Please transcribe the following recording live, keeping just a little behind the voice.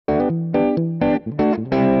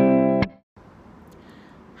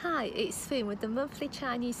Hi, it's Finn with the monthly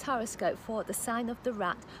Chinese horoscope for the sign of the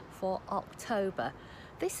rat for October.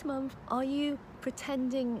 This month, are you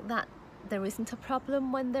pretending that there isn't a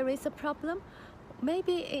problem when there is a problem?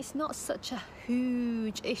 Maybe it's not such a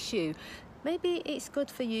huge issue. Maybe it's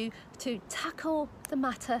good for you to tackle the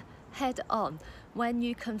matter head on when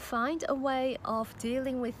you can find a way of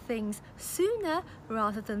dealing with things sooner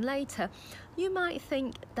rather than later. You might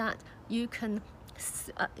think that you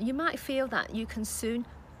might feel that you can soon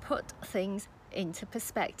put things into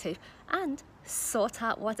perspective and sort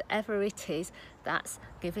out whatever it is that's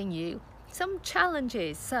giving you some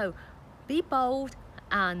challenges. So be bold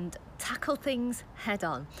and tackle things head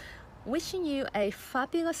on. Wishing you a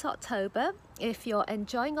fabulous October. If you're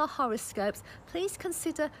enjoying our horoscopes, please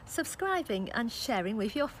consider subscribing and sharing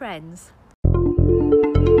with your friends.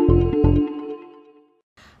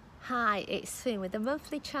 Hi, it's Finn with the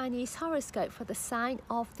monthly Chinese horoscope for the sign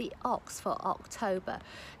of the ox for October.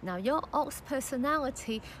 Now, your ox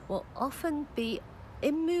personality will often be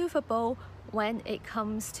immovable when it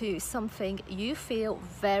comes to something you feel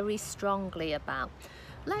very strongly about.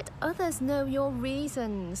 Let others know your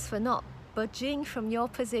reasons for not budging from your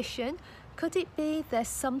position. Could it be there's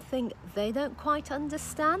something they don't quite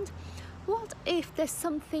understand? What if there's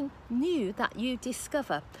something new that you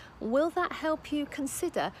discover? Will that help you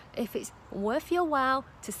consider if it's worth your while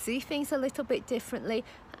to see things a little bit differently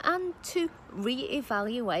and to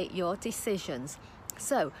re-evaluate your decisions?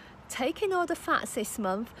 So, take in all the facts this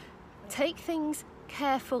month, treat things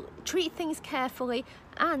carefully,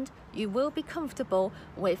 and you will be comfortable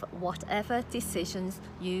with whatever decisions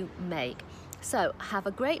you make. So have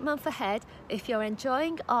a great month ahead. If you're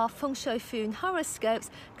enjoying our Feng Shui Fun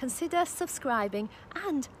horoscopes, consider subscribing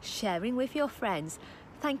and sharing with your friends.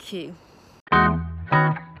 Thank you.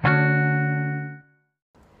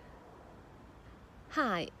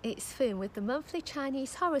 Hi, it's Fun with the monthly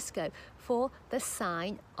Chinese horoscope for the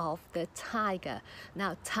sign of the tiger.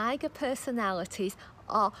 Now, tiger personalities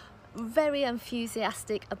are very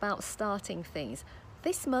enthusiastic about starting things.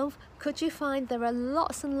 This month, could you find there are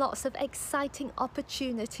lots and lots of exciting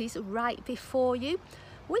opportunities right before you?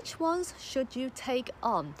 Which ones should you take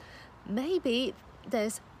on? Maybe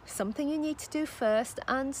there's something you need to do first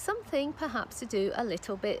and something perhaps to do a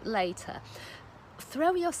little bit later.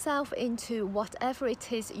 Throw yourself into whatever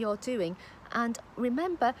it is you're doing and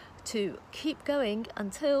remember to keep going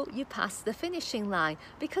until you pass the finishing line,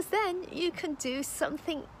 because then you can do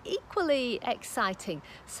something equally exciting.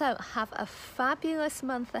 So have a fabulous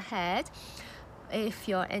month ahead. If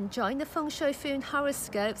you're enjoying the Feng Shui Fun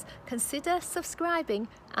horoscopes, consider subscribing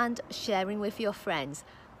and sharing with your friends.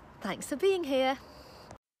 Thanks for being here.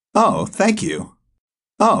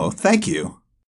 Oh, thank you.